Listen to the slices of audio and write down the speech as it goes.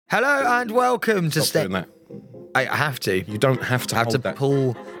Hello and welcome to Stop doing that. I have to. You don't have to I have hold to that.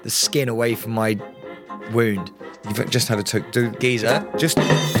 pull the skin away from my wound. You've just had to do... Geezer. Just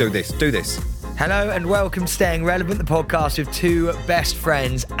do this. Do this. Hello and welcome to Staying Relevant, the podcast with two best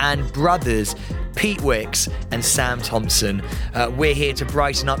friends and brothers, Pete Wicks and Sam Thompson. We're here to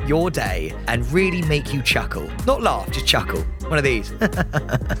brighten up your day and really make you chuckle. Not laugh, just chuckle. One of these.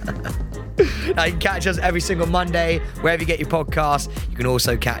 Now, you can catch us every single Monday, wherever you get your podcasts. You can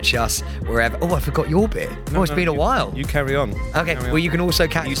also catch us wherever... Oh, I forgot your bit. It's been a while. You carry on. Okay, Carry well, on. you can also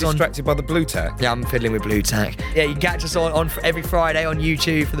catch Are you us on... distracted by the blue tack? Yeah, I'm fiddling with Blue Tack. Yeah, you can catch us on every Friday on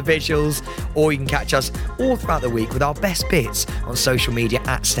YouTube for the visuals, or you can catch us all throughout the week with our best bits on social media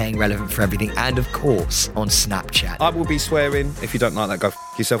at Staying Relevant for Everything, and of course on Snapchat. I will be swearing. If you don't like that, go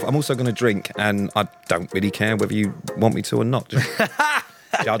yourself. I'm also going to drink, and I don't really care whether you want me to or not. Just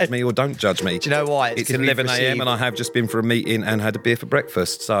judge me or don't judge me. Do you know why? It's 'cause we've 11 a.m. and I have just been for a meeting and had a beer for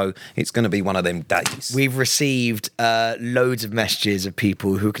breakfast, so it's going to be one of them days. We've received loads of messages of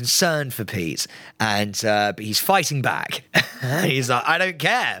people who are concerned for Pete, and but he's fighting back. He's like, I don't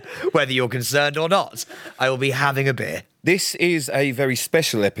care whether you're concerned or not. I will be having a beer. This is a very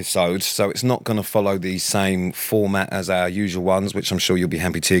special episode, so it's not going to follow the same format as our usual ones, which I'm sure you'll be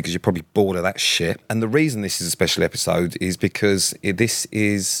happy to because you're probably bored of that shit. And the reason this is a special episode is because this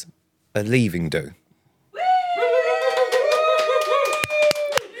is a leaving do.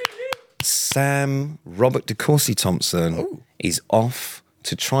 Sam Robert DeCourcy Thompson is off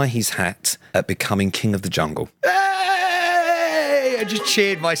to try his hat at becoming King of the Jungle. Hey! I just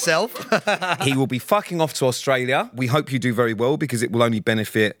cheered myself. He will be fucking off to Australia. We hope you do very well because it will only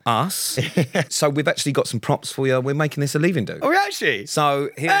benefit us. So we've actually got some props for you. We're making this a leaving do. Are we actually? So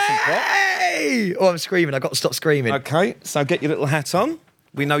here's some props. Hey! Oh, I'm screaming. I've got to stop screaming. Okay, so get your little hat on.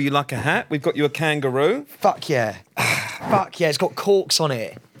 We know you like a hat. We've got you a kangaroo. Fuck yeah. Fuck yeah. It's got corks on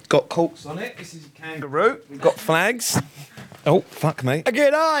it. Got corks on it. This is a kangaroo. We've got flags. Oh, fuck me.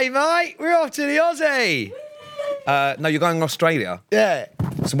 Good eye, mate. We're off to the Aussie. No, you're going to Australia. Yeah.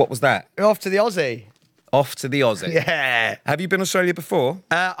 So what was that? We're off to the Aussie. Off to the Aussie. Yeah. Have you been to Australia before?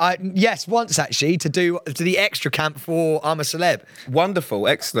 Yes, once actually, to the extra camp for I'm a Celeb. Wonderful,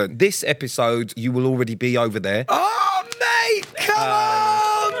 excellent. This episode, you will already be over there. Oh, mate, come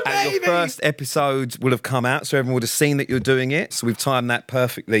on, And baby. your first episode will have come out, so everyone would have seen that you're doing it. So we've timed that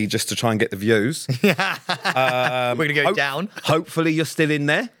perfectly just to try and get the views. We're going to go down. Hopefully you're still in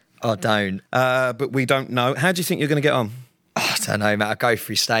there, Oh, don't. but we don't know. How do you think you're going to get on? I don't know, mate. I go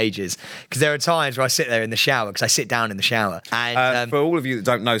through stages. Because there are times where I sit there in the shower, because I sit down in the shower. And For all of you that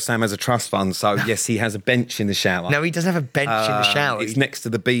don't know, Sam has a trust fund, so yes, he has a bench in the shower. no, he doesn't have a bench in the shower. It's next to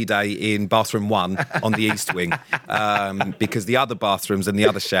the bidet in bathroom 1 on the east wing, because the other bathrooms and the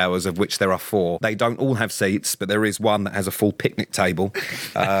other showers, of which there are 4, they don't all have seats, but there is one that has a full picnic table.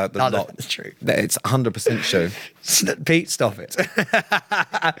 That's true. It's 100% true. Pete, stop it.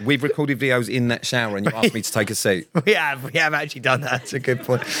 We've recorded videos in that shower, and you asked me to take a seat. We have actually done that. That's a good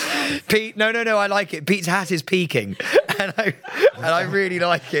point. Pete, no, I like it. Pete's hat is peaking, and I really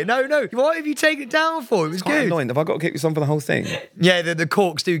like it. No, what have you taken it down for? It was Quite good. annoying. Have I got to keep this on for the whole thing? Yeah, the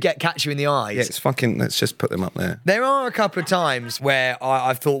corks do catch you in the eyes. Yeah, it's fucking. Let's just put them up there. There are a couple of times where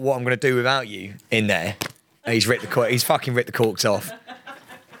I've thought, what I'm going to do without you in there. And he's fucking ripped the corks off.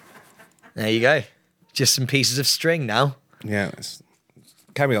 There you go. Just some pieces of string now. Yeah.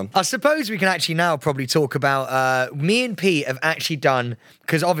 Carry on. I suppose we can actually now probably talk about me and Pete have actually done,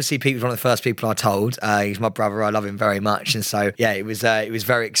 because obviously Pete was one of the first people I told. He's my brother. I love him very much, and so yeah, it was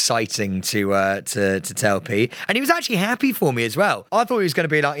very exciting to tell Pete, and he was actually happy for me as well. I thought he was going to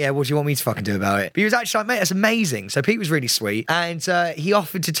be like, yeah, what do you want me to fucking do about it? But he was actually like, mate, that's amazing. So Pete was really sweet, and he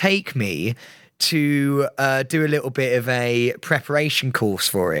offered to take me to do a little bit of a preparation course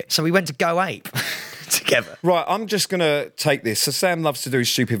for it. So we went to Go Ape together. Right, I'm just going to take this. So Sam loves to do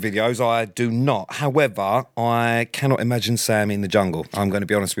stupid videos. I do not. However, I cannot imagine Sam in the jungle. I'm going to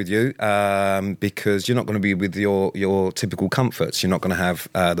be honest with you, because you're not going to be with your typical comforts. You're not going to have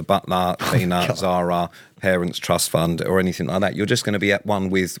the butler, cleaner, Zara, parents, trust fund, or anything like that. You're just going to be at one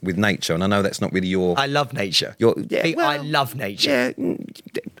with nature. And I know that's not really your... I love nature. Yeah, I love nature. Yeah,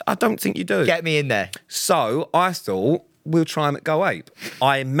 I don't think you do. Get me in there. So I thought, we'll try and Go Ape.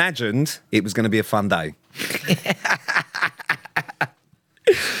 I imagined it was going to be a fun day.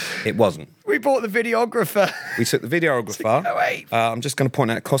 It wasn't. We bought the videographer. We took the videographer. Go Ape. I'm just going to point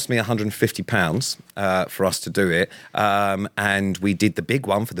out it cost me £150 for us to do it. And we did the big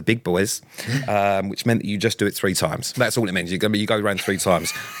one for the big boys, which meant that you just do it 3 times. That's all it means. You go around 3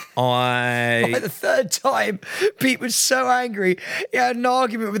 times. By the 3rd time, Pete was so angry. He had an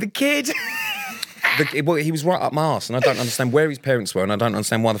argument with a kid. He was right up my arse, and I don't understand where his parents were, and I don't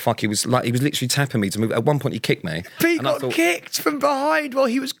understand why the fuck he was literally tapping me to move. At one point, he kicked me. Pete and I got thought, kicked from behind while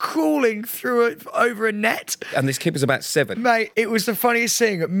he was crawling through over a net. and this kid was about 7. Mate, it was the funniest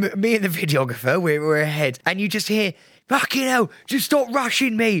thing. Me and the videographer, we were ahead, and you just hear, fucking hell, just stop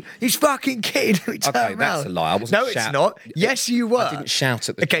rushing me. This fucking kid. We turn Okay, around. that's a lie. I wasn't No, it's not. Yes, you were. I didn't shout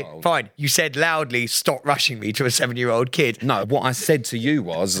at the Okay, child. fine. You said loudly, stop rushing me to a 7-year-old kid. No, what I said to you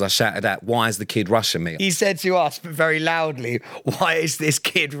was, as I shouted out, why is the kid rushing me? He said to us, but very loudly, why is this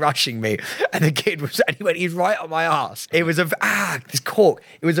kid rushing me? And the kid was, and he went, he's right on my ass. It was this cork.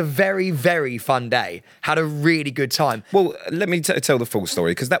 It was a very, very fun day. Had a really good time. Well, let me tell the full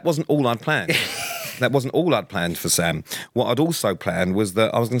story, because that wasn't all I'd planned. That wasn't all I'd planned for Sam. What I'd also planned was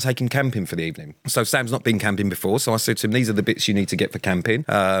that I was going to take him camping for the evening. So Sam's not been camping before, so I said to him, these are the bits you need to get for camping.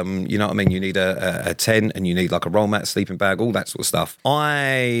 You know what I mean? You need a tent, and you need like a roll mat, sleeping bag, all that sort of stuff.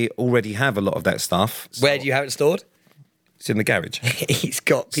 I already have a lot of that stuff. So Where do you have it stored? it's in the garage. He's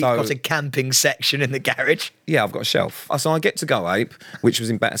got a camping section in the garage. Yeah, I've got a shelf. So I get to Go Ape, which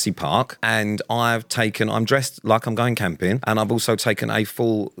was in Battersea Park, and I'm dressed like I'm going camping, and I've also taken a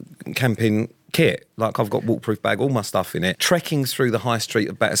full camping kit. Like, I've got waterproof bag, all my stuff in it, trekking through the high street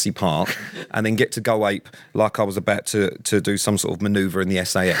of Battersea Park, and then get to Go Ape like I was about to do some sort of manoeuvre in the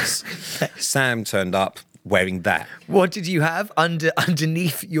SAS. Sam turned up wearing that. What did you have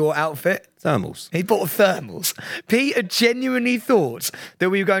underneath your outfit? Thermals. He bought thermals. Peter genuinely thought that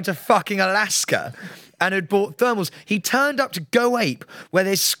we were going to fucking Alaska and had bought thermals. He turned up to Go Ape, where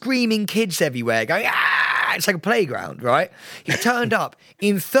there's screaming kids everywhere going, ah! It's like a playground, right? He turned up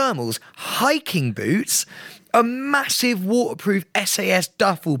in thermals, hiking boots, a massive waterproof SAS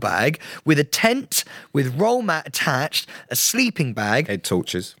duffel bag with a tent, with roll mat attached, a sleeping bag, Head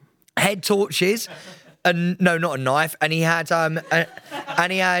torches. head torches, no, not a knife, and he had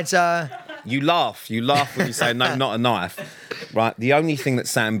You laugh when you say, no, not a knife. Right, the only thing that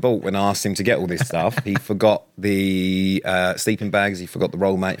Sam bought when I asked him to get all this stuff, he forgot the sleeping bags, he forgot the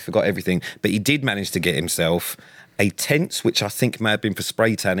roll mat, he forgot everything, but he did manage to get himself a tent, which I think may have been for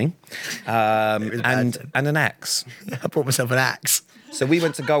spray tanning, and an axe. I bought myself an axe. So we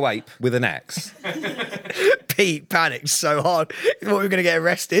went to Go Ape with an axe. Pete panicked so hard. He thought we were going to get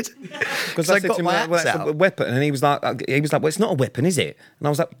arrested. Because So I I said got to him, my well, axe that's out. a weapon. And he was like, well, it's not a weapon, is it? And I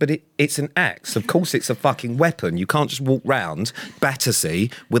was like, but it's an axe. Of course it's a fucking weapon. You can't just walk round Battersea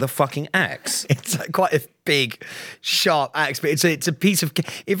with a fucking axe. It's like quite a big, sharp axe, but it's a piece of.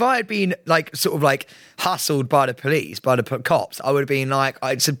 If I had been hustled by the police, by the cops, I would have been like,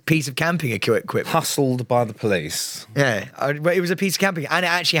 it's a piece of camping equipment. Hustled by the police. Yeah, but it was a piece of camping, and it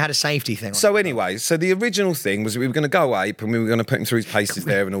actually had a safety thing on So it. anyway, so the original thing was we were going to Go Ape and we were going to put him through his paces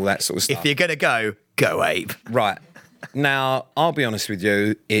there and all that sort of stuff. If you're gonna go Ape. Right. Now, I'll be honest with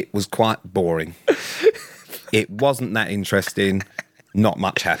you, it was quite boring. It wasn't that interesting. Not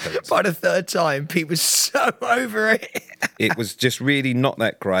much happened. By the third time, Pete was so over it. It was just really not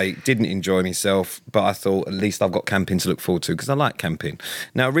that great. Didn't enjoy myself, but I thought at least I've got camping to look forward to because I like camping.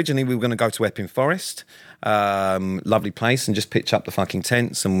 Now, originally we were going to go to Epping Forest, lovely place, and just pitch up the fucking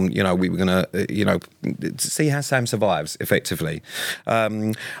tents, and we were going to see how Sam survives effectively.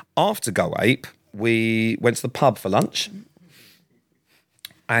 After Go Ape, we went to the pub for lunch,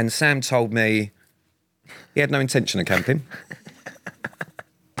 and Sam told me he had no intention of camping.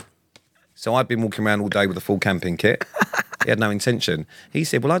 So I'd been walking around all day with a full camping kit. He had no intention. He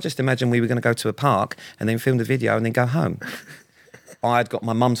said, well, I just imagined we were going to go to a park and then film the video and then go home. I'd got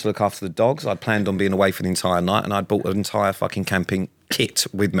my mum to look after the dogs. I'd planned on being away for the entire night, and I'd bought an entire fucking camping kit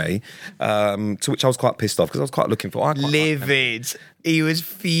with me, to which I was quite pissed off because I was quite looking for. Livid. He was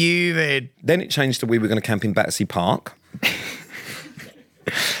fuming. Then it changed to we were going to camp in Battersea Park.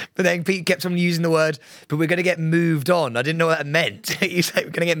 But then Pete kept on using the word, but we're going to get moved on. I didn't know what that meant. You say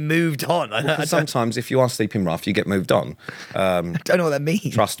we're going to get moved on. I Sometimes if you are sleeping rough, you get moved on. don't know what that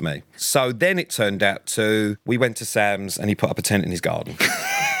means. Trust me. So then it turned out we went to Sam's and he put up a tent in his garden.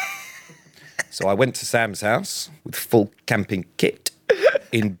 So I went to Sam's house with full camping kit,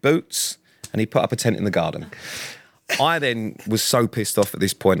 in boots, and he put up a tent in the garden. I then was so pissed off at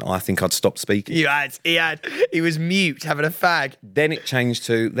this point, I think I'd stopped speaking. He was mute, having a fag. Then it changed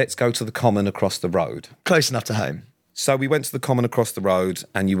to, let's go to the common across the road. Close enough to home. So we went to the common across the road,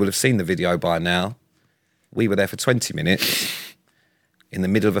 and you would have seen the video by now. We were there for 20 minutes in the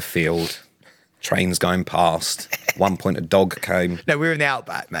middle of a field, trains going past. One point a dog came. No, we were in the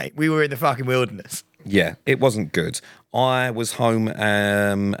outback, mate. We were in the fucking wilderness. Yeah, it wasn't good. I was home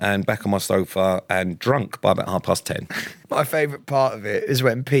and back on my sofa and drunk by about 10:30. My favourite part of it is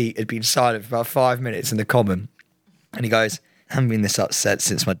when Pete had been silent for about 5 minutes in the common, and he goes, I haven't been this upset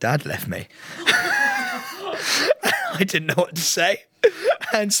since my dad left me. I didn't know what to say.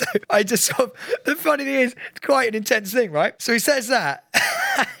 And so I just sort of, the funny thing is, it's quite an intense thing, right? So he says that.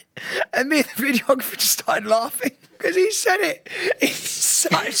 And me and the videographer just started laughing because he said it in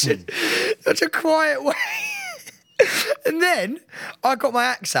such a quiet way. And then I got my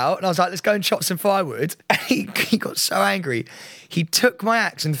axe out and I was like, let's go and chop some firewood. And he got so angry. He took my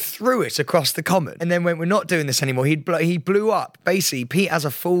axe and threw it across the common. And then when we're not doing this anymore, he blew up. Basically, Pete has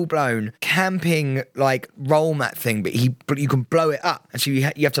a full-blown camping, like, roll mat thing, but you can blow it up. And so you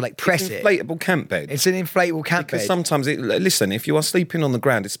have to, like, press it. Inflatable camp bed. It's an inflatable camp bed. Because sometimes, listen, if you are sleeping on the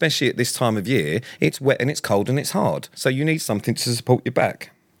ground, especially at this time of year, it's wet and it's cold and it's hard. So you need something to support your back.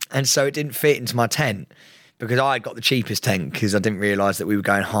 And so it didn't fit into my tent. Because I got the cheapest tent because I didn't realise that we were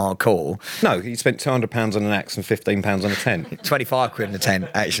going hardcore. No, you spent £200 on an axe and £15 on a tent. 25 quid in the tent,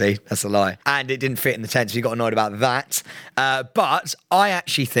 actually. That's a lie. And it didn't fit in the tent, so you got annoyed about that. But I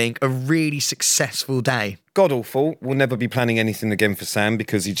actually think a really successful day. God awful. We'll never be planning anything again for Sam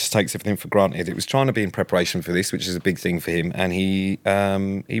because he just takes everything for granted. It was trying to be in preparation for this, which is a big thing for him, and he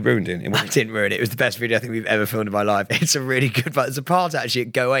ruined it. I didn't ruin it. It was the best video I think we've ever filmed in my life. It's a really good part. There's a part actually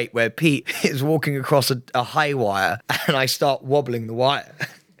at Go 8 where Pete is walking across a high wire and I start wobbling the wire.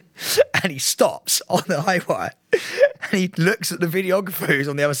 And he stops on the high wire and he looks at the videographer who's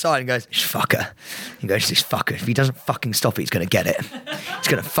on the other side and goes, this fucker. He goes, this fucker. If he doesn't fucking stop it, he's going to get it. He's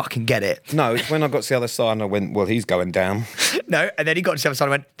going to fucking get it. No, it's when I got to the other side and I went, well, he's going down. No, and then he got to the other side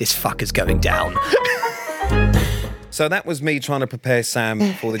and went, this fucker's going down. So that was me trying to prepare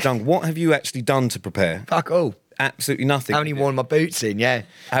Sam for the jungle. What have you actually done to prepare? Fuck all. Absolutely nothing. I haven't even worn my boots in, yeah.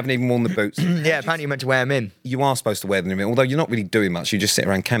 I haven't even worn the boots. Yeah, apparently you're meant to wear them in. You are supposed to wear them in, although you're not really doing much. You just sit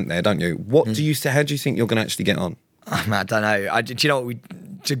around camp there, don't you? What do you say? How do you think you're going to actually get on? Oh, man, I don't know. Do you know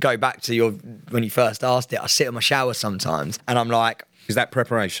what to go back to when you first asked it, I sit in my shower sometimes and I'm like... Is that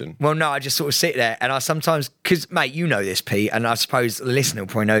preparation? Well, no, I just sort of sit there and I sometimes... Because, mate, you know this, Pete, and I suppose the listener will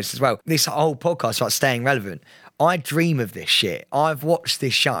probably know this as well. This whole podcast is about staying relevant. I dream of this shit. I've watched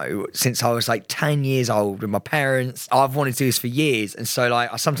this show since I was like 10 years old with my parents. I've wanted to do this for years. And so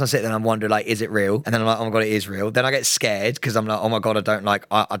like I sometimes sit there and I wonder like, is it real? And then I'm like, oh my God, it is real. Then I get scared because I'm like, oh my God, I don't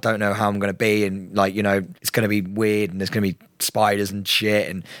know how I'm going to be. And like, you know, it's going to be weird and there's going to be spiders and shit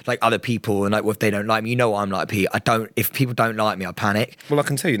and like other people. And like, what if they don't like me? You know what I'm like, Pete. If people don't like me, I panic. Well, I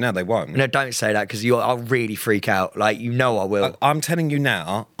can tell you now they won't. No, don't say that because I'll really freak out. Like, you know I will. I'm telling you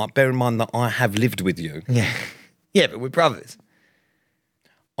now, bear in mind that I have lived with you. Yeah. Yeah, but we're brothers.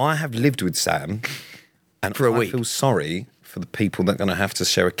 I have lived with Sam, and for a I week. feel sorry for the people that are going to have to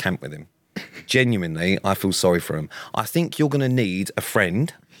share a camp with him. Genuinely, I feel sorry for him. I think you're going to need a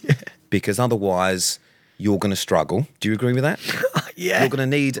friend because otherwise you're going to struggle. Do you agree with that? Yeah. You're going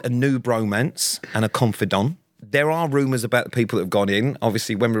to need a new bromance and a confidant. There are rumours about the people that have gone in.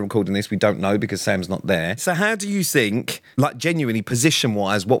 Obviously, when we're recording this, we don't know because Sam's not there. So how do you think, like genuinely,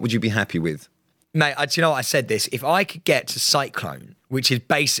 position-wise, what would you be happy with? Mate, do you know what I said this? If I could get to Cyclone, which is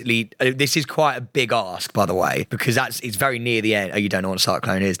basically, this is quite a big ask, by the way, because it's very near the end. Oh, you don't know what a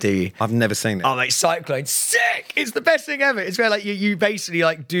Cyclone is, do you? I've never seen it. Oh, mate, Cyclone, sick! It's the best thing ever. It's where like you basically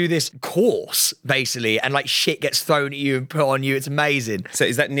like do this course, basically, and like shit gets thrown at you and put on you. It's amazing. So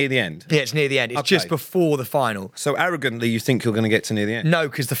is that near the end? Yeah, it's near the end. It's just before the final. So arrogantly, you think you're going to get to near the end? No,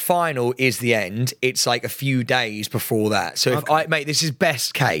 because the final is the end. It's like a few days before that. So if mate, this is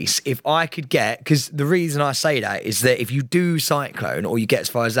best case. If I could get, because the reason I say that is that if you do Cyclone or you get as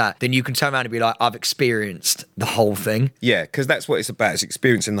far as that, then you can turn around and be like, I've experienced the whole thing. Yeah, because that's what it's about. It's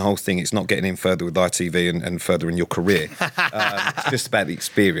experiencing the whole thing. It's not getting in further with ITV and further in your career. It's just about the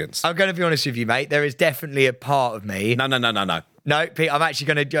experience. I'm going to be honest with you, mate. There is definitely a part of me. No. No, Pete, I'm actually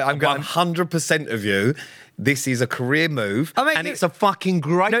going to do it. 100% of you. This is a career move, and it's a fucking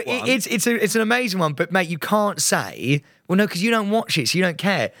great one. It's an amazing one, but mate, you can't say, well, no, because you don't watch it, so you don't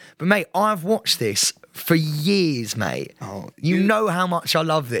care. But mate, I've watched this for years, mate. Oh, you know how much I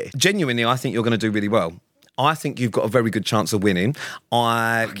love this. Genuinely, I think you're going to do really well. I think you've got a very good chance of winning.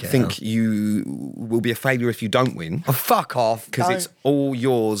 I think you will be a failure if you don't win. Oh, fuck off. Because it's all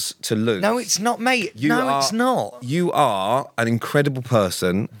yours to lose. No, it's not, mate. It's not. You are an incredible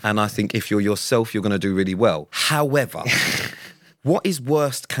person, and I think if you're yourself, you're going to do really well. However, what is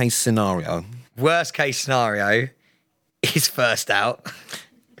worst case scenario? Worst case scenario is first out.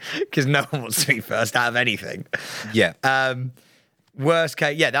 Because no one wants to be first out of anything. Yeah. Worst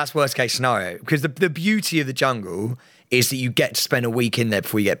case, yeah, that's worst case scenario. Because the beauty of the jungle is that you get to spend a week in there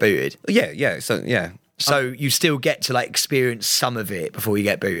before you get booted. Yeah. So you still get to like experience some of it before you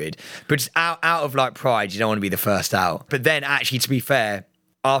get booted. But just out of like pride, you don't want to be the first out. But then actually, to be fair,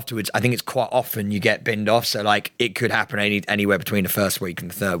 afterwards, I think it's quite often you get binned off. So like it could happen anywhere between the first week and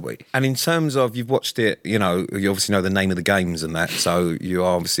the third week. And in terms of, you've watched it, you obviously know the name of the games and that, so you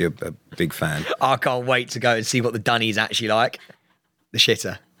are obviously a big fan. I can't wait to go and see what the dunny's actually like. The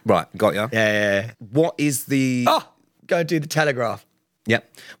shitter. Right, got ya. Yeah. What is the... Oh, go and do the Telegraph. Yeah.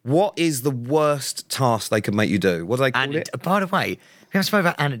 What is the worst task they can make you do? What do they call it? By the way, we haven't spoken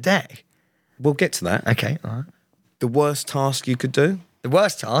about Anna Day. We'll get to that. Okay, all right. The worst task you could do? The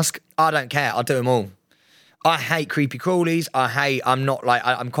worst task, I don't care. I'll do them all. I hate creepy crawlies.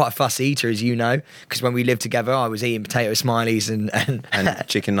 I'm quite a fussy eater, as you know, because when we lived together, I was eating potato smileys and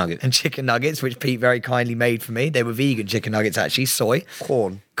chicken nuggets. And chicken nuggets, which Pete very kindly made for me. They were vegan chicken nuggets, actually. Soy.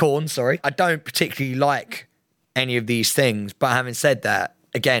 Corn, sorry. I don't particularly like any of these things, but having said that,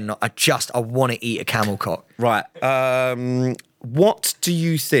 again, I want to eat a camel cock. Right. What do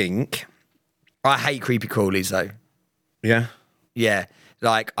you think? I hate creepy crawlies, though. Yeah? Yeah.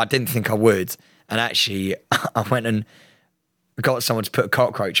 Like, I didn't think I would. And actually, I went and got someone to put a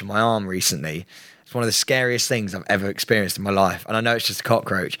cockroach in my arm recently. It's one of the scariest things I've ever experienced in my life. And I know it's just a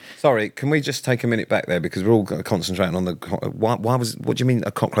cockroach. Sorry, can we just take a minute back there? Because we're all concentrating on the... what do you mean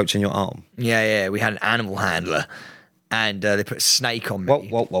a cockroach in your arm? Yeah. We had an animal handler. And they put a snake on me.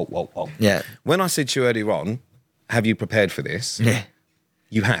 Whoa. Yeah. When I said to you earlier on, have you prepared for this? Yeah.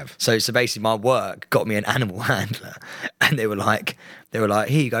 You have. So basically my work got me an animal handler and they were like,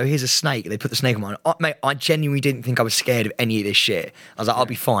 here you go, here's a snake. They put the snake on my arm. Mate, I genuinely didn't think I was scared of any of this shit. I was like, I'll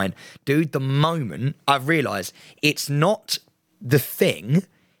be fine. Dude, the moment I've realised it's not the thing,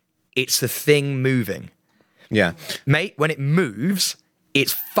 it's the thing moving. Yeah. Mate, when it moves,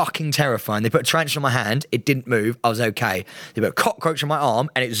 it's fucking terrifying. They put a tarantula on my hand, it didn't move, I was okay. They put a cockroach on my arm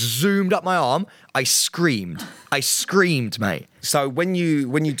and it zoomed up my arm. I screamed, mate. So when you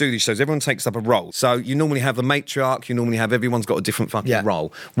do these shows, everyone takes up a role. So you normally have the matriarch, everyone's got a different fucking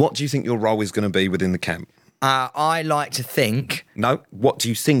role. What do you think your role is going to be within the camp? I like to think... No, what do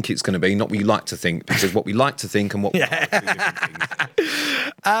you think it's going to be, not what you like to think, because what we like to think and what we like to do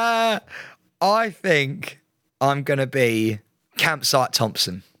different things. I think I'm going to be Campsite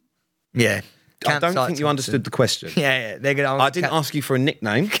Thompson. Yeah. I don't think you understood the question. Yeah. I didn't ask you for a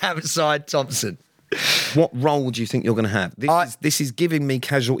nickname. Campsite Thompson. What role do you think you're going to have? This is giving me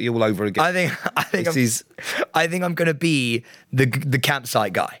Casualty all over again. I think I'm going to be the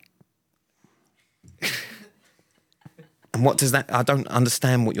campsite guy. And what does that... I don't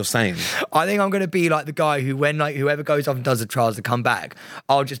understand what you're saying. I think I'm going to be like the guy who, when like whoever goes off and does the trials to come back,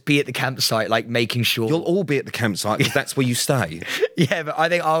 I'll just be at the campsite, like making sure... You'll all be at the campsite because that's where you stay. Yeah, but I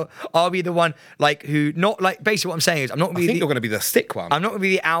think I'll be the one, like, who... Not, like, basically what I'm saying is I'm not going to be... I think you're going to be the thick one. I'm not going to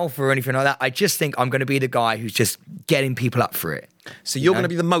be the alpha or anything like that. I just think I'm going to be the guy who's just getting people up for it. So you're going to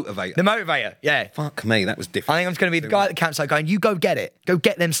be the motivator? The motivator, yeah. Fuck me, that was different. I think I'm just going to be the guy at the campsite going, you go get it. Go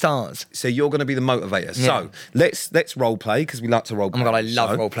get them stars. So you're going to be the motivator. Yeah. So let's role play, because we like to role play. Oh my God, I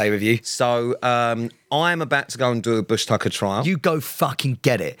love role play with you. So I'm about to go and do a Bush Tucker trial. You go fucking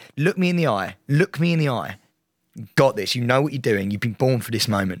get it. Look me in the eye. Look me in the eye. Got this. You know what you're doing. You've been born for this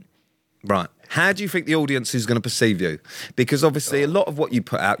moment. Right. How do you think the audience is going to perceive you? Because obviously a lot of what you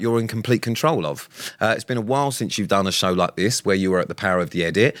put out, you're in complete control of. It's been a while since you've done a show like this where you were at the power of the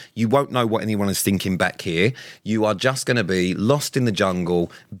edit. You won't know what anyone is thinking back here. You are just going to be lost in the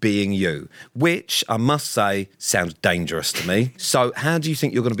jungle being you, which I must say sounds dangerous to me. So how do you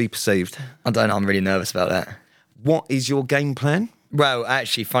think you're going to be perceived? I don't know. I'm really nervous about that. What is your game plan? Well,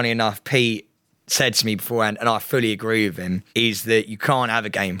 actually, funny enough, Pete said to me beforehand, and I fully agree with him, is that you can't have a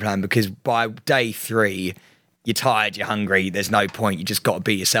game plan because by day 3, you're tired, you're hungry, there's no point. You just got to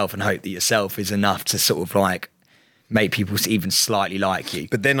be yourself and hope that yourself is enough to sort of like make people even slightly like you.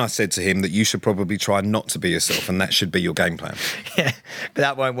 But then I said to him that you should probably try not to be yourself, and that should be your game plan. Yeah, but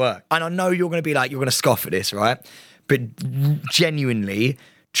that won't work. And I know you're going to be like, you're going to scoff at this, right? But genuinely,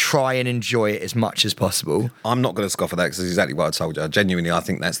 try and enjoy it as much as possible. I'm not going to scoff at that because it's exactly what I told you. Genuinely, I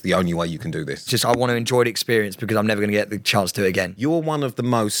think that's the only way you can do this. Just, I want to enjoy the experience because I'm never going to get the chance to do it again. You're one of the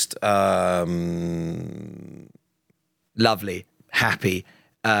most... lovely, happy,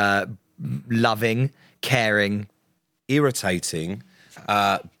 loving, caring, irritating,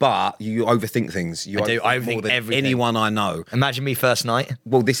 but you overthink things. I do. I overthink more than everything. anyone I know. Imagine me first night.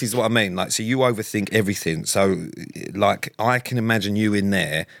 Well, this is what I mean. Like, so you overthink everything. So, like, I can imagine you in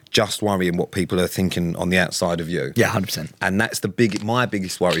there just worrying what people are thinking on the outside of you. Yeah, 100%. And that's my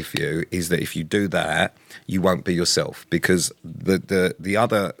biggest worry for you is that if you do that, you won't be yourself. Because the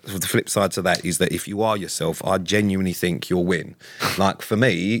flip side to that is that if you are yourself, I genuinely think you'll win. Like, for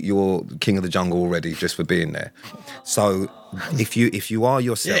me, you're king of the jungle already just for being there. So if you are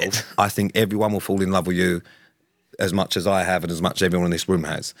yourself, I think everyone will fall in love with you as much as I have and as much as everyone in this room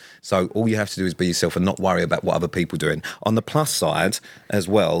has. So all you have to do is be yourself and not worry about what other people are doing. On the plus side as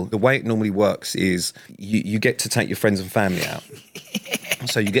well, the way it normally works is you get to take your friends and family out.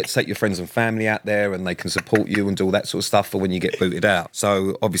 So you get to take your friends and family out there and they can support you and do all that sort of stuff for when you get booted out.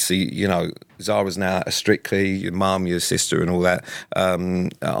 So obviously, you know, Zara's now a Strictly, your mum, your sister and all that. I'm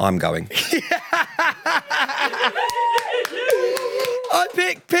going. I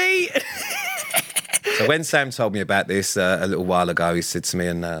picked Pete. So when Sam told me about this a little while ago, he said to me,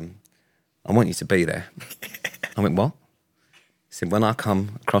 and I want you to be there. I went, what? He said, when I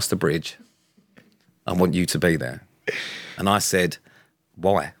come across the bridge, I want you to be there. And I said,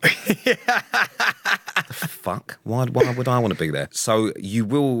 why? The fuck? Why would I want to be there? So you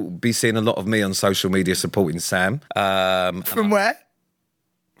will be seeing a lot of me on social media supporting Sam. From where?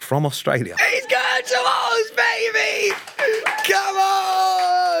 From Australia. He's going to Oz, baby! Come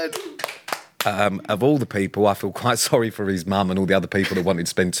on! Of all the people, I feel quite sorry for his mum and all the other people that wanted to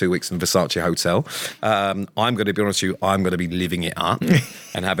spend 2 weeks in the Versace hotel. I'm going to be honest with you, I'm going to be living it up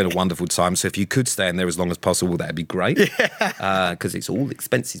and having a wonderful time. So if you could stay in there as long as possible, that'd be great. Because it's all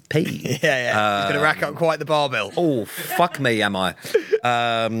expenses paid. Yeah. He's going to rack up quite the barbell. Oh, fuck me, am I?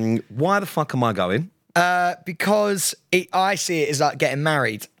 Why the fuck am I going? Because I see it as like getting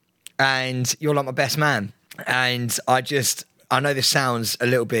married and you're like my best man. And I know this sounds a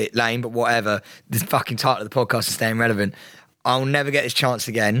little bit lame, but whatever. The fucking title of the podcast is staying relevant. I'll never get this chance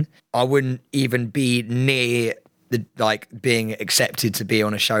again. I wouldn't even be near being accepted to be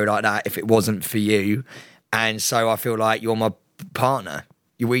on a show like that if it wasn't for you. And so I feel like you're my partner.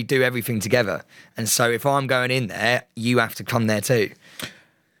 We do everything together. And so if I'm going in there, you have to come there too.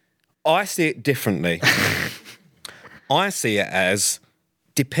 I see it differently. I see it as,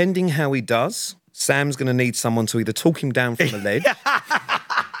 depending how he does, Sam's going to need someone to either talk him down from the ledge.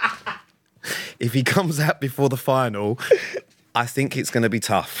 If he comes out before the final, I think it's going to be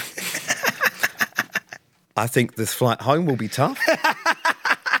tough. I think this flight home will be tough.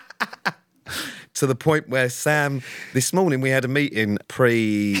 To the point where Sam, this morning we had a meeting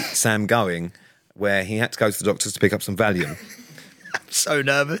pre-Sam going where he had to go to the doctors to pick up some Valium. I'm so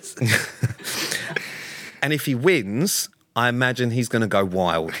nervous. And if he wins, I imagine he's going to go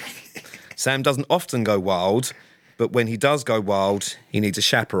wild. Sam doesn't often go wild, but when he does go wild, he needs a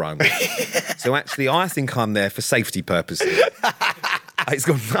chaperone. So actually, I think I'm there for safety purposes. It's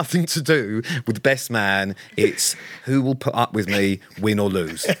got nothing to do with best man. It's who will put up with me, win or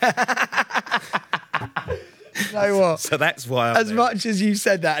lose. You know what? So that's why as much as you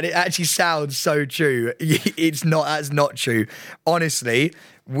said that, and it actually sounds so true, it's not. That's not true. Honestly,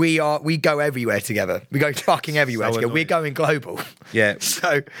 we go everywhere together. We go fucking everywhere together. Annoying. We're going global. Yeah.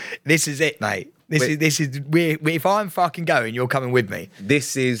 So this is it, mate. This is if I'm fucking going, you're coming with me.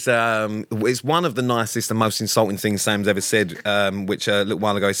 This is it's one of the nicest and most insulting things Sam's ever said, which a little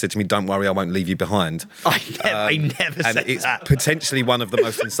while ago he said to me, "Don't worry, I won't leave you behind." I never said and it's that. potentially one of the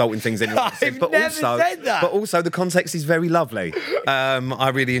most insulting things anyone has said. I've never said that. But also the context is very lovely.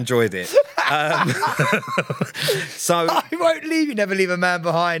 I really enjoyed it. So I won't leave you. Never leave a man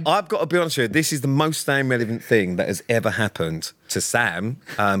behind. I've got to be honest with you. This is the most Sam relevant thing that has ever happened to Sam.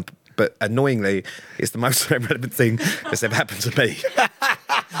 But annoyingly, it's the most relevant thing that's ever happened to me.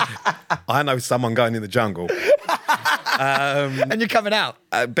 I know someone going in the jungle. And you're coming out.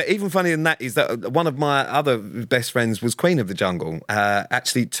 But even funnier than that is that one of my other best friends was Queen of the Jungle.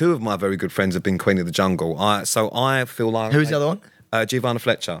 Actually, two of my very good friends have been Queen of the Jungle. So I feel like... Who's the other one? Giovanna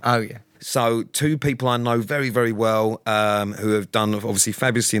Fletcher. Oh, yeah. So two people I know very, very well who have done, obviously,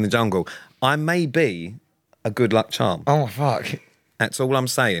 fabulously in the jungle. I may be a good luck charm. Oh, fuck. That's all I'm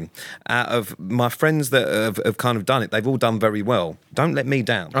saying. Out of my friends that have kind of done it, they've all done very well. Don't let me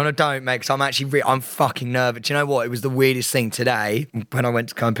down. Oh, no, don't, mate, because I'm actually... I'm fucking nervous. Do you know what? It was the weirdest thing today when I went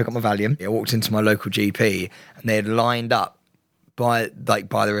to go and pick up my Valium. I walked into my local GP and they had lined up by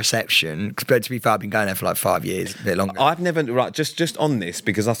the reception. But to be fair, I've been going there for like 5 years, a bit longer. I've never... Right, just on this,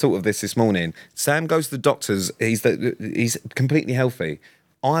 because I thought of this morning. Sam goes to the doctors. He's completely healthy.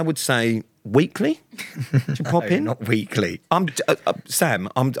 I would say... Weekly? Do you pop in? Not weekly. Sam,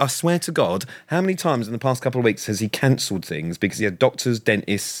 I swear to God, how many times in the past couple of weeks has he cancelled things because he had doctors,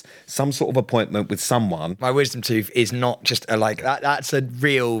 dentists, some sort of appointment with someone? My wisdom tooth is not just that's a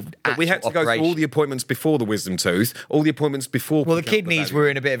real. But we had to go through all the appointments before the wisdom tooth, all the appointments before. Well, the kidneys were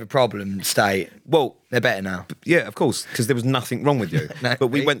in a bit of a problem state. Well, they're better now. Yeah, of course, because there was nothing wrong with you. No, but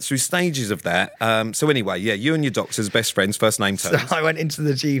we went through stages of that. So anyway, yeah, you and your doctor's best friends, first name terms. So I went into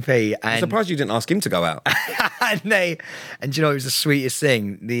the GP and... I'm surprised you didn't ask him to go out. and do you know, it was the sweetest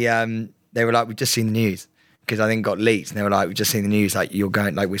thing. They were like, we've just seen the news. because I think it got leaked, and they were like, "We've just seen the news, like you're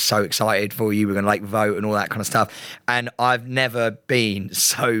going, like we're so excited for you, we're going to like vote and all that kind of stuff." And I've never been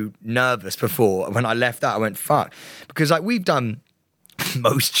so nervous before. When I left that, I went fuck, because like we've done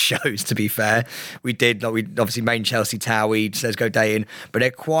most shows, to be fair. We obviously made Chelsea Tower, Let's Go Day In, but they're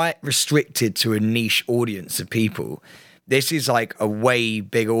quite restricted to a niche audience of people. This is like a way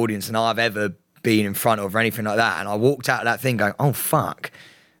bigger audience than I've ever been in front of or anything like that. And I walked out of that thing going, oh fuck.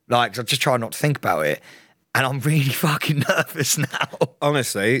 Like, I just tried not to think about it. And I'm really fucking nervous now.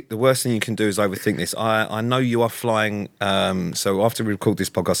 Honestly, the worst thing you can do is overthink this. I know you are flying, so after we record this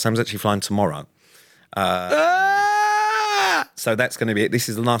podcast, Sam's actually flying tomorrow. So that's going to be it. This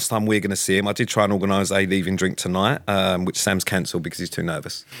is the last time we're going to see him. I did try and organise a leaving drink tonight, which Sam's cancelled because he's too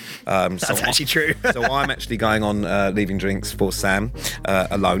nervous. That's actually true. So I'm actually going on leaving drinks for Sam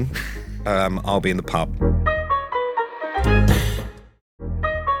alone. I'll be in the pub.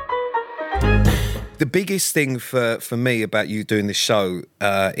 The biggest thing for me about you doing this show,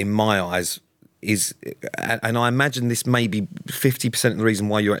 in my eyes, is, and I imagine this may be 50% of the reason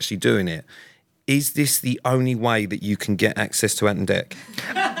why you're actually doing it, is this the only way that you can get access to Ant and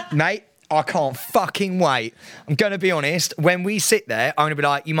Dec? Mate, I can't fucking wait. I'm going to be honest. When we sit there, I'm going to be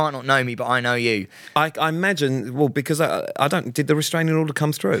like, you might not know me, but I know you. I imagine, well, because I don't... Did the restraining order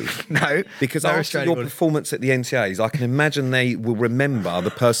come through? No. Because no after your performance at the NTAs, I can imagine they will remember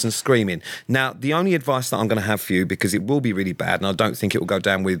the person screaming. Now, the only advice that I'm going to have for you, because it will be really bad, and I don't think it will go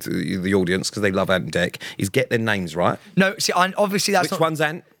down with the audience because they love Ant and Dec, is get their names right. No, see, obviously that's Which one's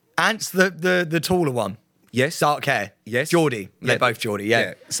Ant? Ant's the taller one. Yes. Dark hair. Yes. Geordie. They're both Geordie,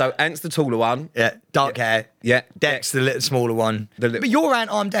 yeah. So Ant's the taller one. Yeah. Dark hair. Yeah. Dec's the little smaller one. But you're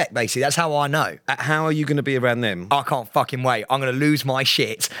Ant, I'm Dec, basically. That's how I know. How are you going to be around them? I can't fucking wait. I'm going to lose my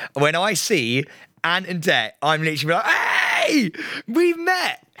shit. When I see Ant and Dec, I'm literally like, hey, we've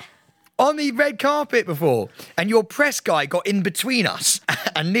met on the red carpet before, and your press guy got in between us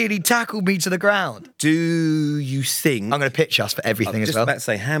and nearly tackled me to the ground. Do you think... I'm going to pitch us for everything as well. I was just about to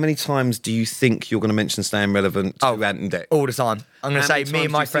say, how many times do you think you're going to mention staying relevant to Ant and Dec? All the time. I'm going to say me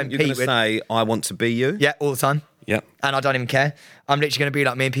and my friend Pete... You're going to say, I want to be you? Yeah, all the time. Yeah. And I don't even care. I'm literally going to be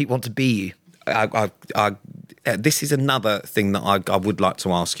like, me and Pete want to be you. This is another thing that I would like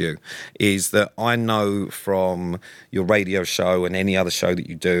to ask you, is that I know from your radio show and any other show that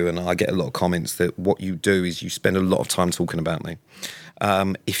you do, and I get a lot of comments that what you do is you spend a lot of time talking about me.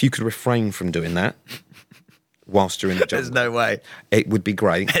 If you could refrain from doing that whilst you're in the jungle. There's no way. It would be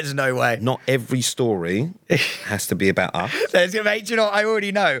great. There's no way. Not every story has to be about us. Mate, you know, I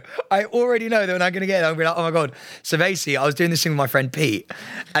already know that when I'm going to get there, I'm going to be like, oh my God. So basically, I was doing this thing with my friend Pete.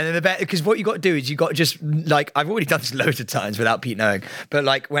 And then because what you got to do is you got to just, like, I've already done this loads of times without Pete knowing. But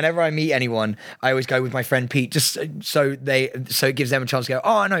like, whenever I meet anyone, I always go with my friend Pete, just so it gives them a chance to go,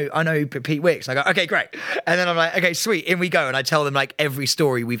 oh, I know Pete Wicks. I go, okay, great. And then I'm like, okay, sweet, in we go. And I tell them like every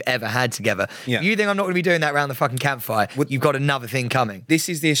story we've ever had together. Yeah. You think I'm not going to be doing that around the fucking campfire? You've got another thing coming. This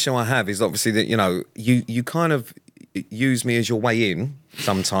is the issue I have, is obviously that, you know, you kind of use me as your way in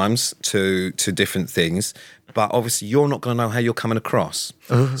sometimes to different things, but obviously you're not going to know how you're coming across.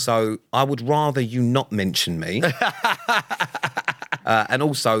 So I would rather you not mention me. And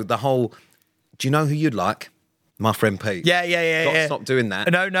also the whole, do you know who you'd like? My friend Pete. Yeah. Stop doing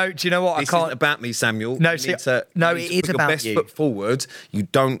that. No. Do you know what? This I can't. isn't about me, Samuel. No, you see, need to no, you it need is to put about your best you. foot forward. You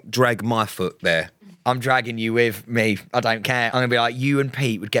don't drag my foot there. I'm dragging you with me. I don't care. I'm going to be like, you and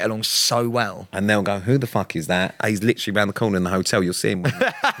Pete would get along so well. And they'll go, who the fuck is that? He's literally around the corner in the hotel. You'll see him.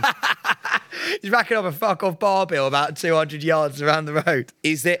 He's racking up a fuck off bar bill about 200 yards around the road.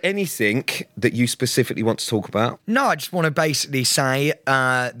 Is there anything that you specifically want to talk about? No, I just want to basically say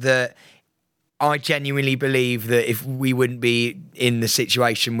that I genuinely believe that if we wouldn't be in the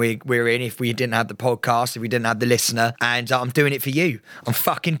situation we're in, if we didn't have the podcast, if we didn't have the listener, and I'm doing it for you. I'm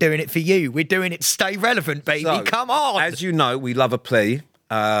fucking doing it for you. We're doing it to stay relevant, baby. So, come on. As you know, we love a plea,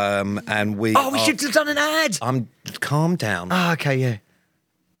 and we... Oh, we should have done an ad. Calm down. Oh, okay, yeah.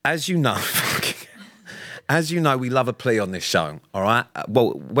 As you know... As you know, we love a plea on this show, all right?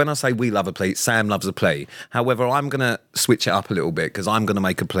 Well, when I say we love a plea, Sam loves a plea. However, I'm going to switch it up a little bit because I'm going to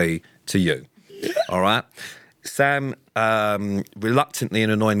make a plea to you, all right? Sam, reluctantly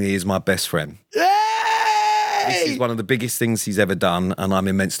and annoyingly, is my best friend. Yay! This is one of the biggest things he's ever done, and I'm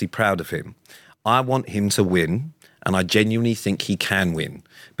immensely proud of him. I want him to win, and I genuinely think he can win.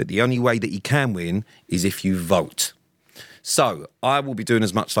 But the only way that he can win is if you vote. So I will be doing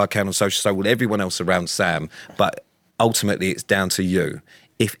as much as I can on social, so will everyone else around Sam, but ultimately it's down to you.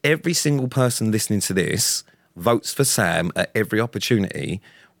 If every single person listening to this votes for Sam at every opportunity,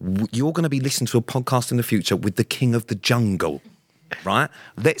 you're going to be listening to a podcast in the future with the King of the Jungle. right?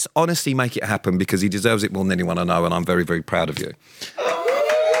 Let's honestly make it happen because he deserves it more than anyone I know, and I'm very, very proud of you.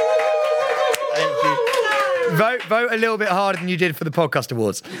 Thank you. Vote a little bit harder than you did for the podcast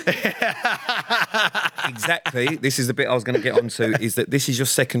awards. Exactly. This is the bit I was going to get onto, is that this is your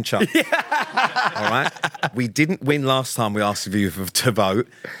second chance. All right? We didn't win last time we asked you to vote.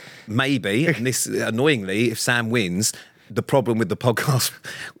 Maybe, and this, annoyingly, if Sam wins, the problem with the podcast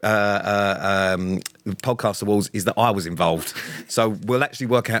awards is that I was involved. So we'll actually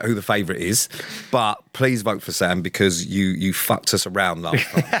work out who the favourite is. But please vote for Sam because you fucked us around last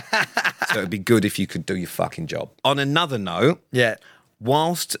time. So it'd be good if you could do your fucking job. On another note, Yeah.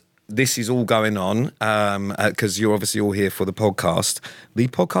 whilst this is all going on, because you're obviously all here for the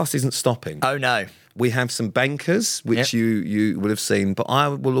podcast isn't stopping. Oh, no. We have some bankers, which you will have seen, but I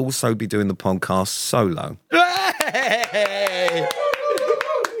will also be doing the podcast solo. Hey!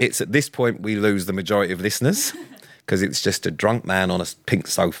 It's at this point we lose the majority of listeners because it's just a drunk man on a pink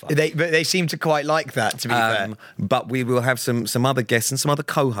sofa. But they seem to quite like that, to be fair. But we will have some other guests and some other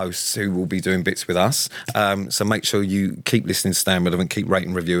co-hosts who will be doing bits with us. So make sure you keep listening to Stan Relevant, keep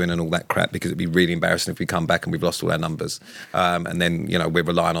rating, reviewing and all that crap, because it'd be really embarrassing if we come back and we've lost all our numbers. And then, we're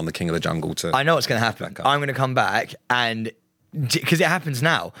relying on the King of the Jungle to... I know what's going to happen. I'm going to come back and... Because it happens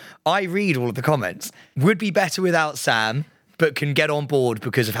now. I read all of the comments. Would be better without Sam, but can get on board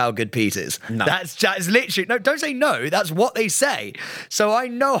because of how good Pete is. No. That's literally... No, don't say no. That's what they say. So I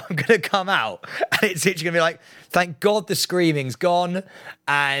know I'm going to come out and it's literally going to be like, thank God the screaming's gone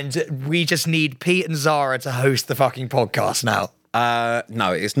and we just need Pete and Zara to host the fucking podcast now.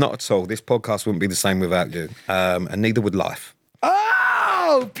 No, it's not at all. This podcast wouldn't be the same without you. And neither would life.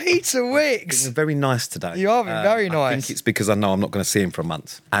 Oh, Peter Wicks. You're very nice today. You are very nice. I think it's because I know I'm not going to see him for a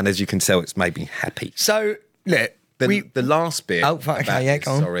month. And as you can tell, it's made me happy. So, look. The last bit. Oh, fuck, okay, yeah,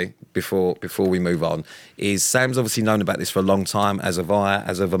 go on. Sorry, before we move on, is Sam's obviously known about this for a long time, as have I,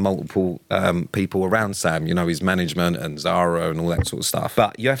 as have multiple people around Sam, his management and Zara and all that sort of stuff.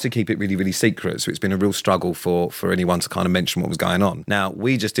 But you have to keep it really, really secret. So it's been a real struggle for anyone to kind of mention what was going on. Now,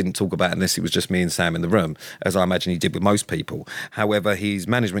 we just didn't talk about it unless it was just me and Sam in the room, as I imagine he did with most people. However, his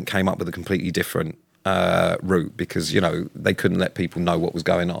management came up with a completely different route because, they couldn't let people know what was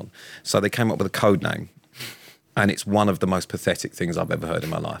going on. So they came up with a code name. And it's one of the most pathetic things I've ever heard in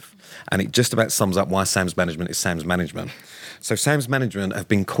my life. And it just about sums up why Sam's management is Sam's management. So Sam's management have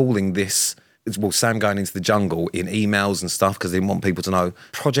been calling this, Sam going into the jungle in emails and stuff because they want people to know,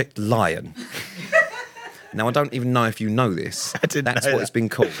 Project Lion. Now, I don't even know if you know this. I didn't That's know what that. it's been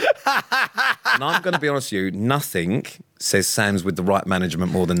called. And I'm going to be honest with you, nothing says Sam's with the right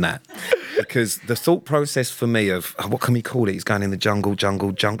management more than that. Because the thought process for me of, what can we call it? He's going in the jungle,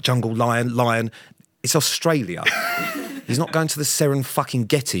 lion. It's Australia. He's not going to the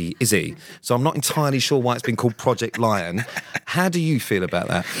Serengeti, is he? So I'm not entirely sure why it's been called Project Lion. How do you feel about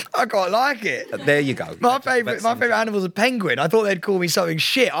that? I quite like it. There you go. My favourite animal's a penguin. I thought they'd call me something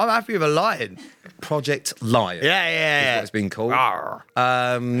shit. I'm happy with a lion. Project Lion. Yeah. Is what it's been called.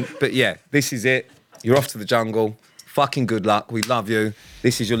 Rawr. But yeah, this is it. You're off to the jungle. Fucking good luck. We love you.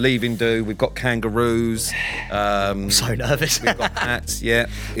 This is your leaving do. We've got kangaroos. I'm so nervous. We've got hats. Yeah,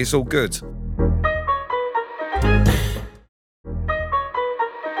 it's all good.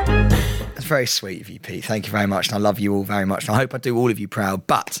 That's very sweet of you, Pete. Thank you very much. And I love you all very much. And I hope I do all of you proud.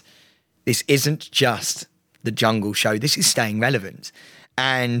 But this isn't just the Jungle Show. This is staying relevant.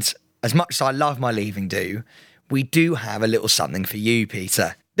 And as much as I love my leaving do, we do have a little something for you,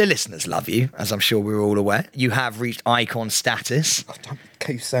 Peter. The listeners love you, as I'm sure we're all aware. You have reached icon status. Oh, don't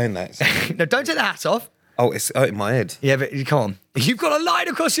keep saying that. No, don't take the hat off. Oh, it's hurting my head. Yeah, but come on. You've got a line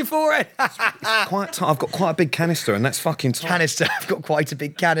across your forehead. Quite tight. I've got quite a big canister, and that's fucking tight. Canister. I've got quite a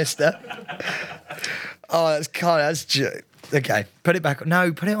big canister. Oh, okay. Put it back on.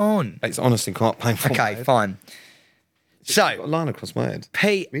 No, put it on. It's honestly quite painful. Okay, fine. I've got a So, line across my head.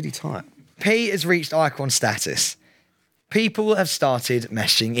 Pete Really tight. has reached icon status. People have started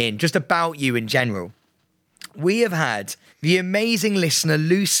messaging in just about you in general. We have had the amazing listener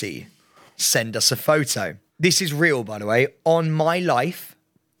Lucy send us a photo. This is real, by the way. On my life,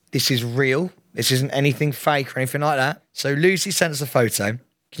 this is real. This isn't anything fake or anything like that. So Lucy sent us a photo. Can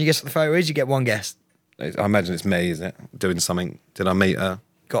you guess what the photo is? You get one guess. I imagine it's me, isn't it? Doing something. Did I meet her?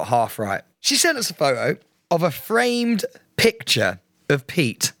 Got half right. She sent us a photo of a framed picture of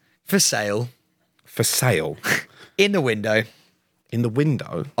Pete for sale For sale? in the window In the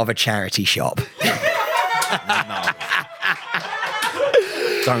window? of a charity shop.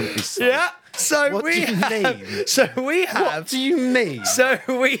 Don't be so... Yeah. So What we do you have. mean? So we have. What do you mean? So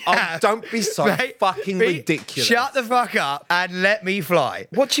we Oh, have. don't be so fucking ridiculous. Shut the fuck up and let me fly.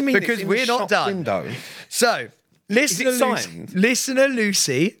 What do you mean? Because it's in we're the not shop done. window? So Listener signed? Listener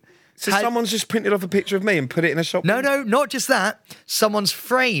Lucy. So someone's just printed off a picture of me and put it in a shop? No, not just that. Someone's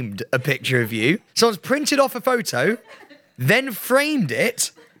framed a picture of you. Someone's printed off a photo, then framed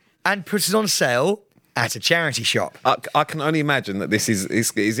it and put it on sale at a charity shop. I can only imagine that this is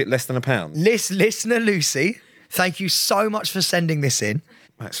it less than £1? Listener Lucy, thank you so much for sending this in.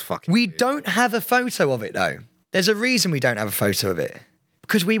 That's fucking We weird. don't have a photo of it, though. There's a reason we don't have a photo of it.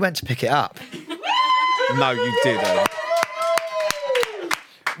 Because we went to pick it up. No, you didn't.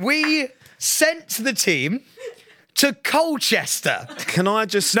 We sent the team to Colchester. Can I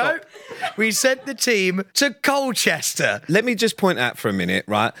just stop? No, we sent the team to Colchester. Let me just point out for a minute,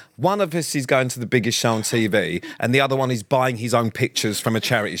 right? One of us is going to the biggest show on TV, and the other one is buying his own pictures from a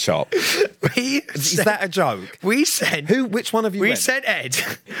charity shop. Is that a joke? We sent... Which one of you We went? sent Ed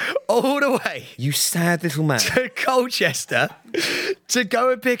all the way You sad little man. to Colchester to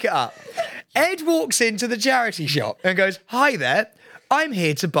go and pick it up. Ed walks into the charity shop and goes, "Hi there, I'm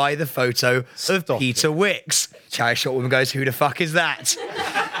here to buy the photo of Peter Wicks." Charity shop woman goes, "Who the fuck is that?"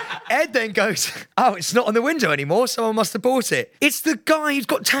 Ed then goes, "Oh, it's not on the window anymore. Someone must have bought it. It's the guy who's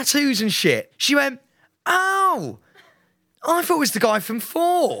got tattoos and shit." She went, "Oh, I thought it was the guy from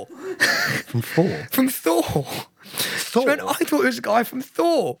Thor." From Thor? From Thor. She went, "I thought it was the guy from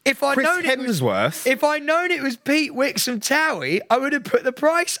Thor. If I'd Chris known it was, Hemsworth? if I'd known it was Pete Wicks from Towie, I would have put the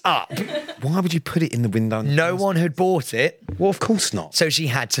price up." Why would you put it in the window? No one had bought it, Well, of course not. so she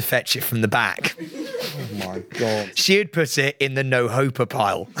had to fetch it from the back. Oh my God. She had put it in the no-hoper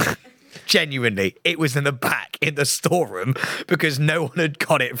pile. Genuinely, it was in the back in the storeroom because no one had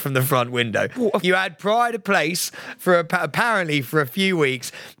got it from the front window. You had pride of place for apparently for a few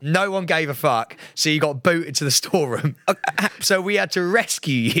weeks. No one gave a fuck, so you got booted to the storeroom. So we had to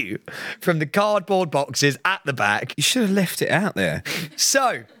rescue you from the cardboard boxes at the back. You should have left it out there.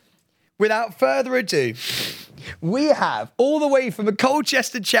 So, without further ado, we have all the way from a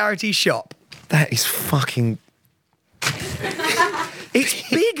Colchester charity shop. That is fucking... It's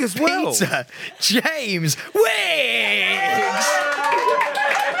big as well. Peter James Wicks.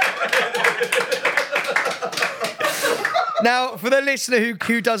 Now, for the listener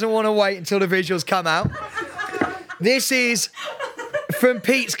who doesn't want to wait until the visuals come out, this is from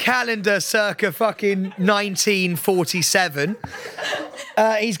Pete's calendar circa fucking 1947.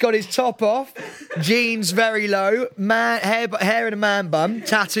 He's got his top off, jeans very low, hair in a man bun,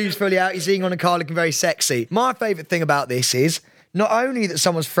 tattoos fully out. He's sitting on a car looking very sexy. My favourite thing about this is not only that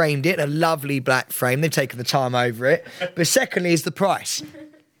someone's framed it, a lovely black frame, they've taken the time over it, but secondly is the price.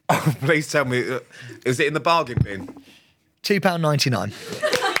 Oh, please tell me, is it in the bargain bin? £2.99.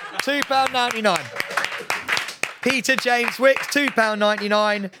 £2.99. Peter James Wicks,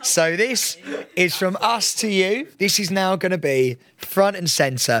 £2.99. So this is from us to you. This is now going to be front and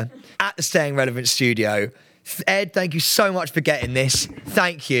centre at the Staying Relevant studio. Ed, thank you so much for getting this.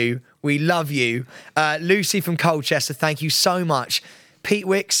 Thank you. We love you. Lucy from Colchester, thank you so much. Pete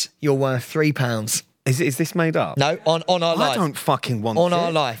Wicks, you're worth £3. Is this made up? No, on our life. I don't fucking want On it.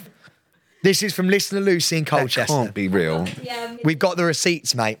 our life. This is from listener Lucy in That Colchester. can't be real. We've got the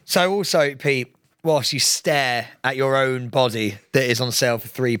receipts, mate. So also, Pete, whilst you stare at your own body that is on sale for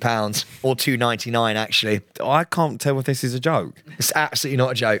 £3 or $2.99, actually, I can't tell if this is a joke. it's absolutely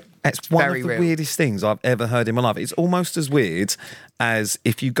not a joke. It's one very of the real. weirdest things I've ever heard in my life. It's almost as weird as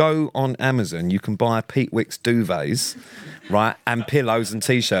if you go on Amazon, you can buy Pete Wicks duvets, right, and pillows and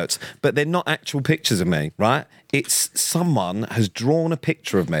T-shirts, but they're not actual pictures of me, right? It's someone has drawn a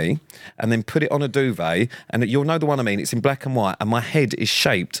picture of me and then put it on a duvet, and you'll know the one I mean. It's in black and white, and my head is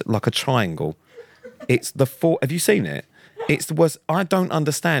shaped like a triangle. It's the four. Have you seen it? I don't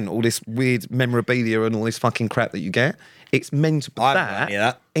understand all this weird memorabilia and all this fucking crap that you get. It's meant to be I haven't got any of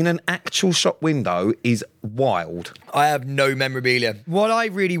that. in an actual shop window is wild. I have no memorabilia. What I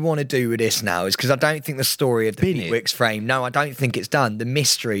really want to do with this now is because I don't think the story of the Bin Pete it. Wicks frame, no, I don't think it's done. The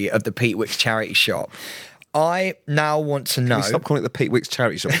mystery of the Pete Wicks charity shop. I now want to know. Can you stop calling it the Pete Wicks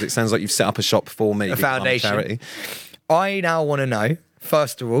charity shop? 'Cause it sounds like you've set up a shop for me. A because I'm foundation. charity. I now want to know,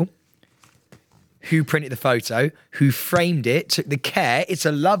 first of all, who printed the photo, who framed it, took the care, it's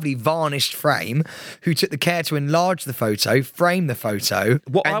a lovely varnished frame, who took the care to enlarge the photo, frame the photo.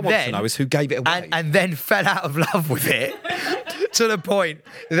 What I and want to then- know is who gave it away. and then fell out of love with it to the point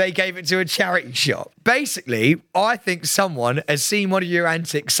that they gave it to a charity shop. Basically, I think someone has seen one of your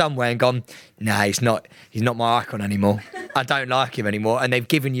antics somewhere and gone, nah, he's not my icon anymore. I don't like him anymore. And they've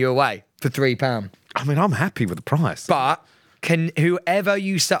given you away for £3. I mean, I'm happy with the price. But can whoever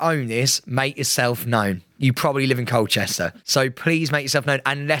used to own this make yourself known? You probably live in Colchester. So please make yourself known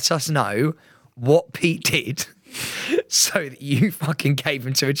and let us know what Pete did so that you fucking gave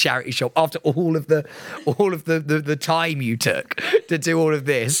them to a charity shop after all of the time you took to do all of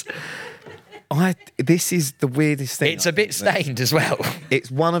this. This is the weirdest thing. It's a bit stained as well.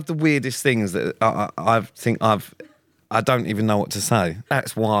 It's one of the weirdest things that I don't even know what to say.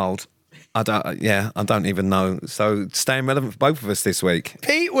 That's wild. I don't even know. So staying relevant for both of us this week.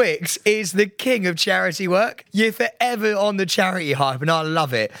 Pete Wicks is the king of charity work. You're forever on the charity hype, and I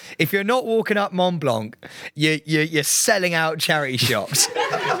love it. If you're not walking up Mont Blanc, you're selling out charity shops.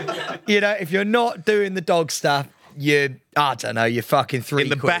 If you're not doing the dog stuff, you're fucking three in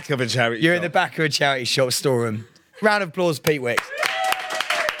the quid. back of a charity You're shop. in the back of a charity shop storeroom. Round of applause, Pete Wicks.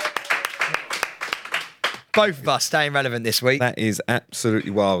 Both of us staying relevant this week. That is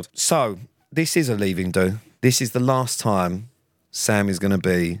absolutely wild. So, this is a leaving do. This is the last time Sam is going to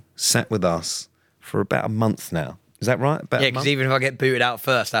be sat with us for about a month now. Is that right? About Yeah, a month? because even if I get booted out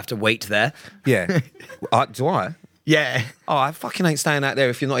first, I have to wait there. Yeah. Do I? Yeah. Oh, I fucking ain't staying out there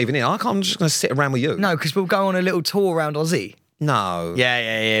if you're not even here. I'm just going to sit around with you. No, because we'll go on a little tour around Aussie. No.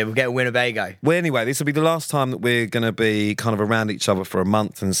 Yeah. We'll get a Winnebago. Well, anyway, this will be the last time that we're going to be kind of around each other for a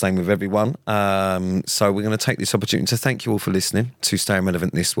month, and the same with everyone. So we're going to take this opportunity to thank you all for listening to Staying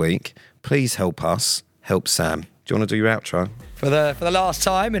Relevant this week. Please help us help Sam. Do you want to do your outro? For the last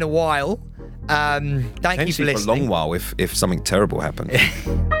time in a while, thank you for Potentially listening. for a long while if something terrible happened.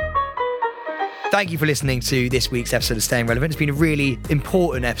 Thank you for listening to this week's episode of Staying Relevant. It's been a really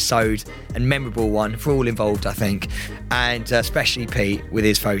important episode and memorable one for all involved, I think, and especially Pete with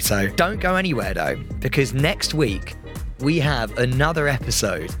his photo. Don't go anywhere, though, because next week we have another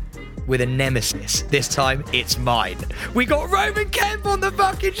episode with a nemesis. This time, it's mine. We got Roman Kemp on the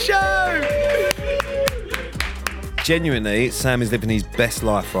fucking show! Genuinely, Sam is living his best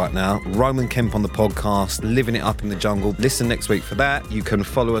life right now. Roman Kemp on the podcast, living it up in the jungle. Listen next week for that. You can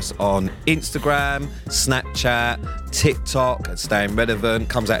follow us on Instagram, Snapchat, TikTok at Staying Relevant.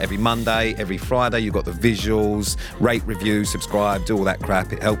 Comes out every Monday, every Friday. You've got the visuals, rate, review, subscribe, do all that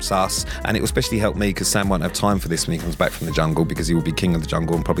crap. It helps us, and it will especially help me because Sam won't have time for this when he comes back from the jungle because he will be king of the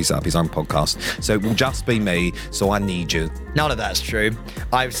jungle and probably set up his own podcast. So it will just be me, so I need you. None of that's true.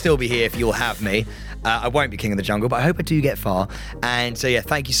 I'll still be here if you'll have me. I won't be king of the jungle, but I hope I do get far. And so, yeah,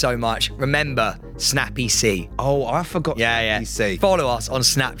 thank you so much. Remember, Snappy C. Oh, I forgot. Yeah. See. Follow us on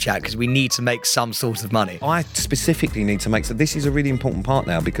Snapchat because we need to make some sort of money. I specifically need to make so this is a really important part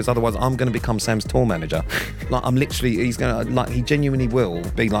now because otherwise I'm going to become Sam's tour manager. He genuinely will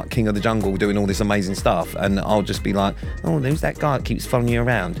be like king of the jungle doing all this amazing stuff, and I'll just be like, oh, who's that guy that keeps following you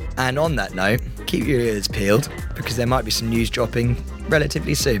around? And on that note, keep your ears peeled because there might be some news dropping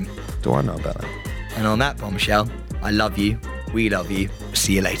relatively soon. Do I know about that? And on that bombshell, I love you, we love you,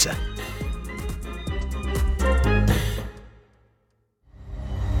 see you later.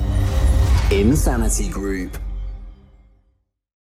 Insanity Group.